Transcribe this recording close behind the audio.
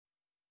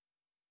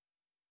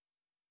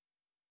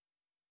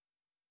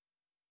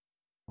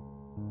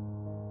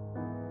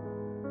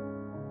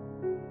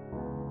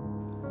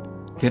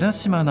寺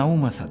島尚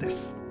正で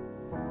す。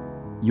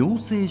養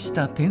成し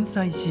た天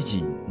才詩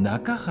人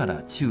中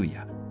原中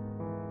也。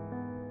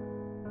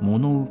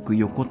物浮く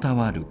横た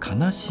わる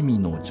悲しみ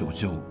の叙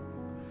情。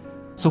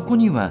そこ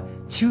には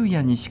中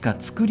也にしか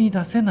作り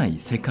出せない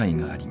世界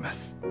がありま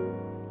す。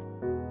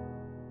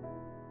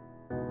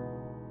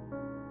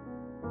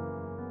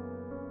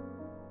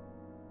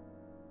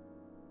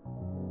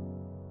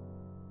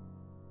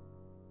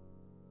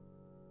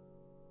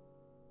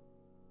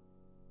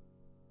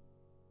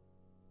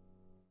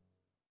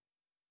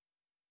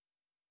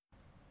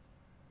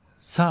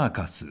サー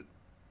カス、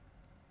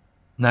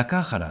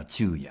中原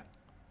中也。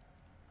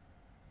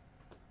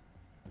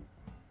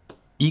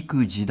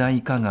幾時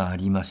代かがあ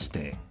りまし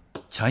て、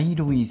茶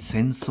色い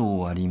戦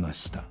争ありま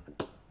した。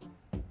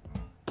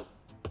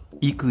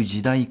幾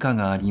時代か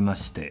がありま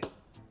して、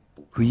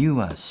冬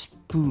は疾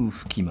風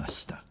吹きま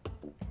した。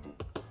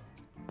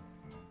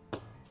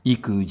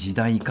幾時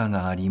代か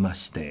がありま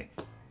して、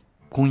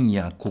今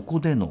夜ここ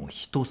での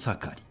人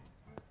盛り。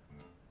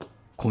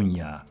今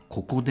夜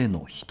ここで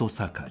の人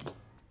盛り。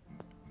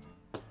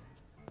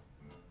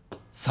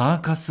サ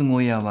ーカス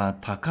小屋は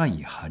高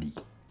い梁。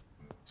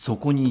そ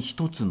こに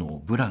一つ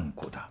のブラン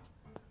コだ。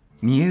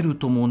見える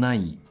ともな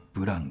い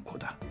ブランコ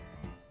だ。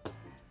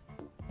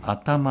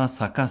頭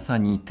逆さ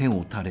に手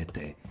を垂れ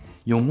て、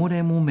汚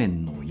れ木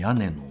綿の屋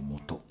根のも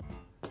と。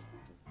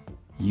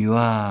ゆ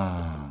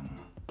わ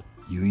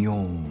ーん、ゆよー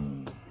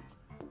ん、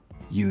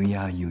ゆ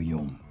やゆよ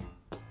ん。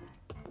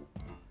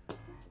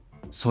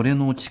それ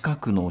の近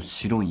くの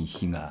白い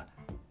火が、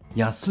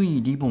安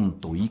いリボン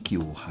と息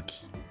を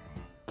吐き、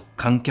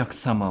観客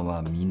様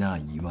は皆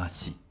イワ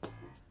シ、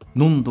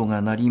濃度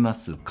が鳴りま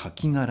すカ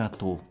キ殻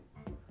と、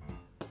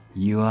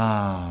ゆ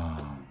わ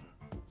ーん、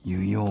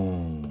ゆよー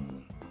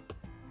ん、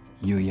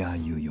ゆや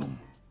ゆよん。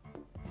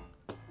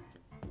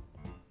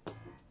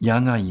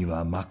野外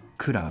は真っ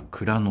暗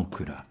蔵の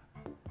蔵、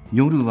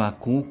夜は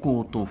こう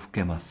こうと更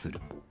けます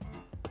る。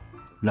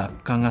落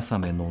下笠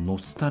目のノ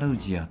スタル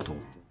ジアと、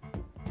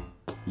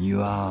ゆ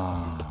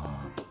わ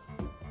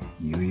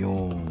ーん、ゆ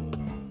よーん、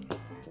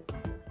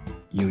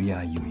ゆ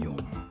やゆよん。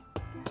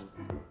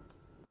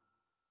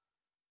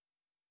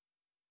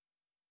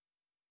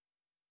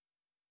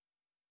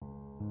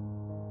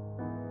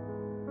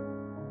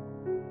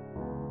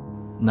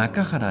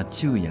中原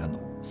中也の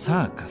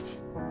サーカ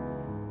ス。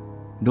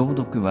朗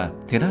読は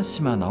寺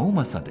島尚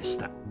正でし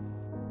た。